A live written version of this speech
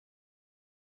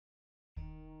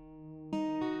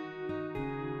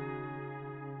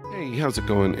Hey, how's it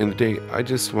going? And today I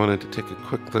just wanted to take a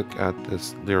quick look at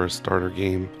this Lyra starter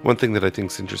game. One thing that I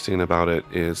think is interesting about it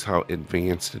is how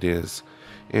advanced it is.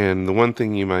 And the one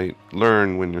thing you might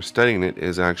learn when you're studying it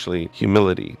is actually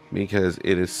humility, because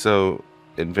it is so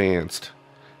advanced.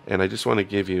 And I just want to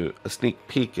give you a sneak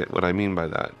peek at what I mean by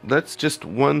that. That's just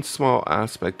one small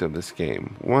aspect of this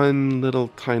game. One little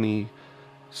tiny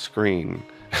screen.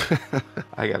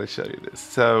 I gotta show you this.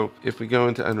 So if we go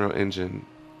into Unreal Engine,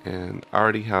 and I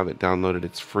already have it downloaded,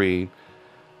 it's free.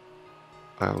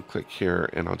 I'll click here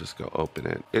and I'll just go open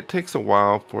it. It takes a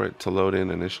while for it to load in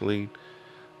initially,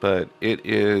 but it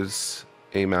is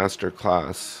a master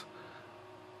class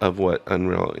of what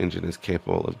Unreal Engine is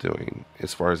capable of doing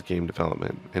as far as game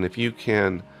development. And if you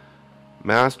can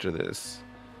master this,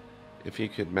 if you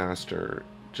could master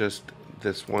just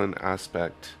this one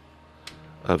aspect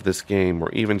of this game, or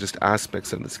even just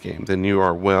aspects of this game, then you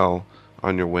are well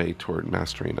on your way toward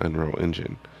mastering Unreal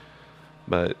Engine.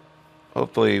 But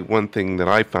hopefully one thing that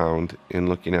I found in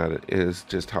looking at it is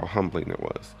just how humbling it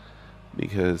was,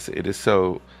 because it is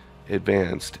so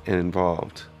advanced and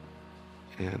involved.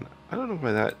 And I don't know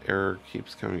why that error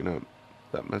keeps coming up,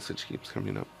 that message keeps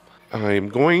coming up. I'm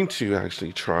going to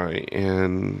actually try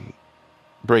and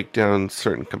break down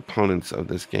certain components of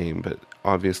this game, but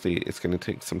obviously it's going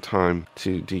to take some time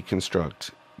to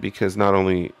deconstruct, because not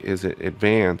only is it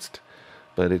advanced,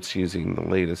 but it's using the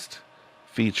latest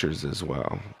features as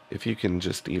well. If you can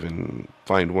just even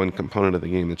find one component of the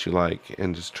game that you like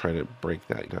and just try to break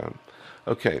that down.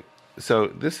 Okay, so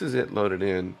this is it loaded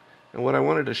in, and what I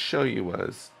wanted to show you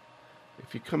was,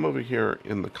 if you come over here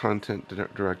in the content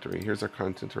directory, here's our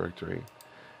content directory,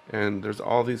 and there's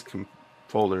all these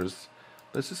folders.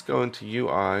 Let's just go into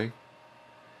UI,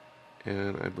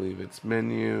 and I believe it's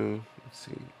menu, let's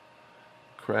see,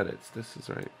 credits, this is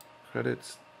right,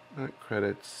 credits, not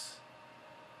credits,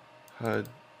 HUD,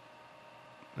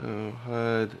 no,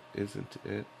 HUD isn't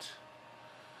it,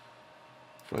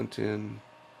 front end,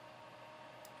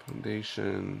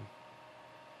 foundation,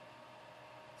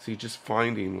 see, just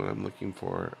finding what I'm looking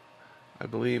for. I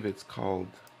believe it's called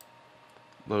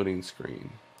loading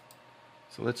screen.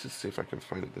 So let's just see if I can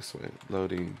find it this way.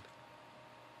 Loading.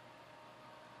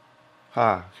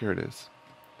 Here it is.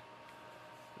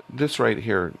 This right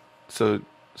here. So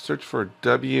search for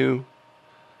W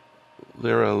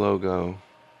Lyra logo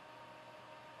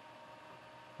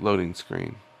loading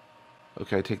screen.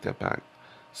 Okay, I take that back.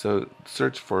 So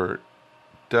search for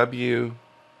W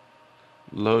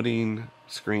loading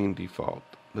screen default.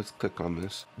 Let's click on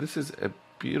this. This is a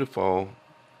beautiful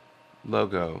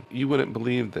logo. You wouldn't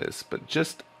believe this, but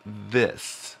just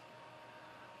this,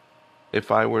 if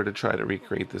I were to try to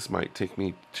recreate this, might take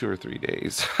me 2 or 3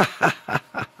 days.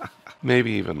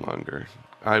 Maybe even longer.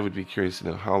 I would be curious to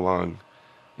know how long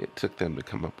it took them to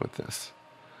come up with this.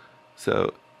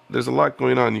 So there's a lot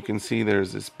going on. You can see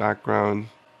there's this background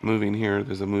moving here,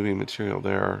 there's a moving material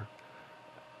there,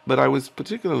 but I was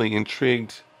particularly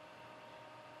intrigued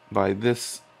by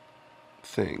this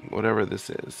thing, whatever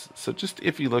this is. So just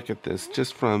if you look at this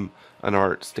just from an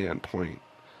art standpoint,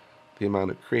 the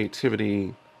amount of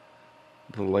creativity,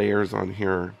 the layers on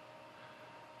here.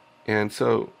 And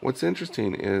so what's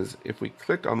interesting is if we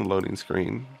click on the loading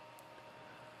screen,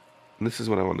 and this is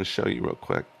what I want to show you real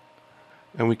quick,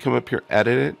 and we come up here,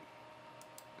 edit it,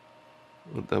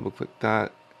 we'll double click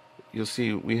that, you'll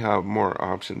see we have more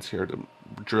options here to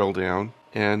drill down.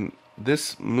 And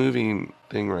this moving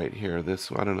thing right here,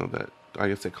 this, I don't know, that I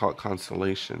guess they call it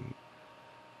constellation.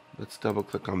 Let's double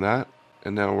click on that,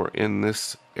 and now we're in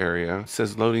this area. It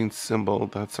says loading symbol,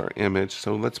 that's our image.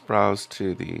 So let's browse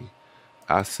to the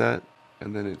asset,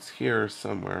 and then it's here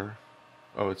somewhere.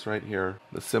 Oh, it's right here,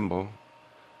 the symbol.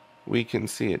 We can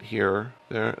see it here,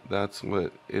 there, that's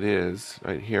what it is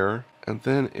right here. And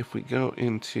then if we go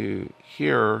into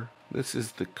here, this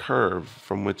is the curve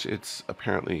from which it's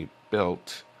apparently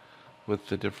built with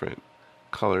the different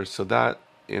colors. So that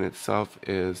in itself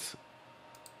is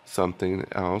something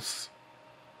else.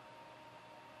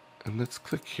 And let's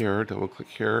click here, double click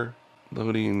here,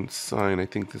 loading sign. I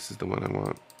think this is the one I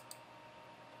want.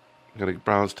 I'm going to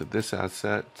browse to this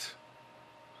asset.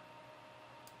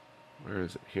 Where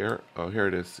is it? Here? Oh, here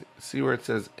it is. See where it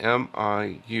says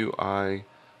MIUI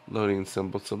loading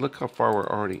symbol. So look how far we're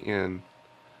already in.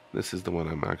 This is the one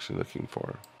I'm actually looking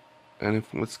for. And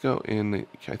if let's go in,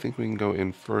 I think we can go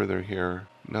in further here.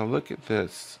 Now look at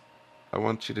this. I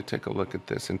want you to take a look at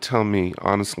this and tell me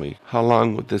honestly, how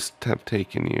long would this have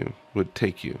taken you, would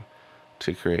take you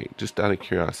to create, just out of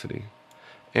curiosity?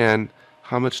 And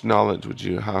how much knowledge would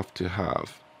you have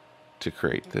to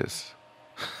create this?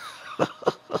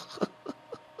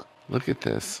 Look at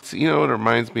this. So, you know what it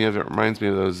reminds me of? It reminds me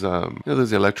of those,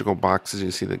 those electrical boxes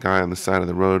you see the guy on the side of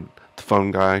the road, the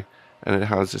phone guy, and it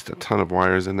has just a ton of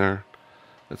wires in there.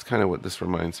 That's kind of what this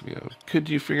reminds me of. Could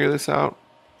you figure this out?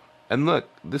 And look,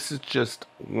 this is just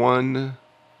one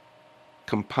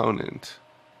component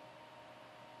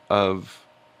of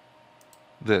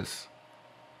this.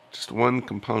 Just one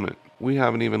component. We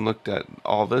haven't even looked at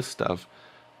all this stuff.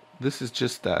 This is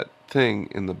just that thing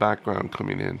in the background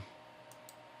coming in.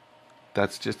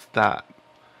 That's just that.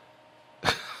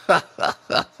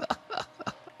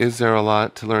 Is there a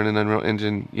lot to learn in Unreal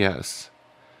Engine? Yes.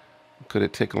 Could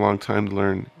it take a long time to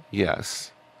learn?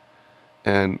 Yes.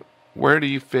 And where do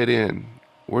you fit in?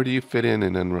 Where do you fit in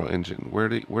Unreal Engine?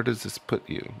 Where does this put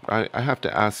you? I have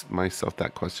to ask myself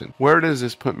that question. Where does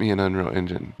this put me in Unreal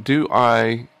Engine? Do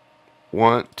I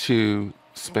want to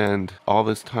spend all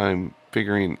this time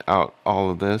figuring out all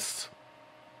of this?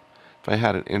 If I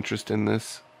had an interest in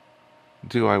this,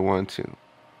 do I want to?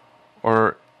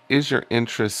 Or is your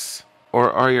interest,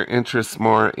 or are your interests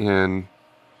more in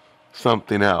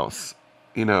something else?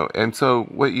 You know, and so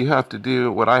what you have to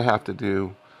do, what I have to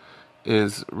do,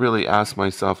 is really ask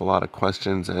myself a lot of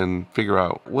questions and figure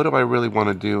out, what do I really want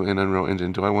to do in Unreal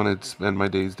Engine? Do I want to spend my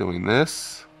days doing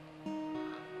this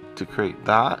to create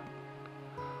that?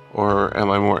 Or am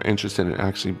I more interested in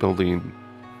actually building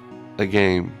a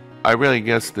game? I really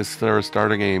guess this Lyra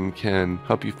starter game can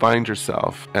help you find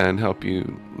yourself and help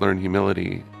you learn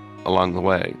humility along the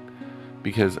way.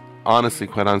 Because honestly,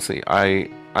 quite honestly,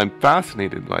 I'm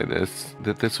fascinated by this,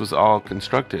 that this was all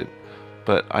constructed,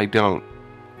 but I don't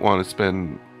want to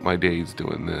spend my days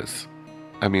doing this.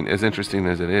 I mean, as interesting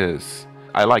as it is,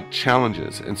 I like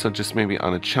challenges, and so just maybe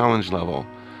on a challenge level,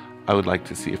 I would like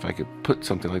to see if I could put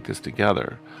something like this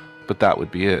together, but that would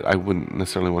be it. I wouldn't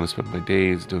necessarily want to spend my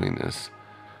days doing this.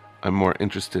 I'm more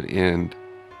interested in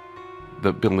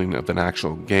the building of an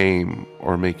actual game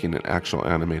or making an actual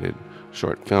animated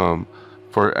short film.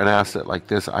 For an asset like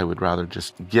this, I would rather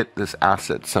just get this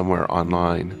asset somewhere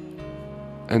online.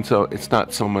 And so it's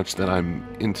not so much that I'm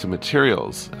into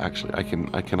materials. Actually, I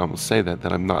can almost say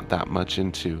that I'm not that much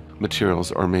into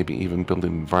materials, or maybe even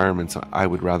building environments. I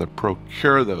would rather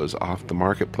procure those off the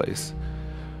marketplace.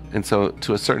 And so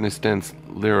to a certain extent,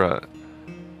 Lyra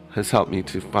has helped me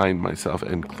to find myself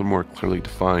and more clearly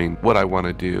define what I want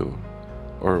to do,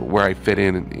 or where I fit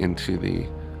into the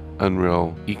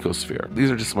Unreal ecosphere.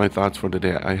 These are just my thoughts for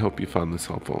today. I hope you found this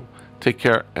helpful. Take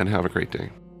care and have a great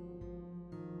day.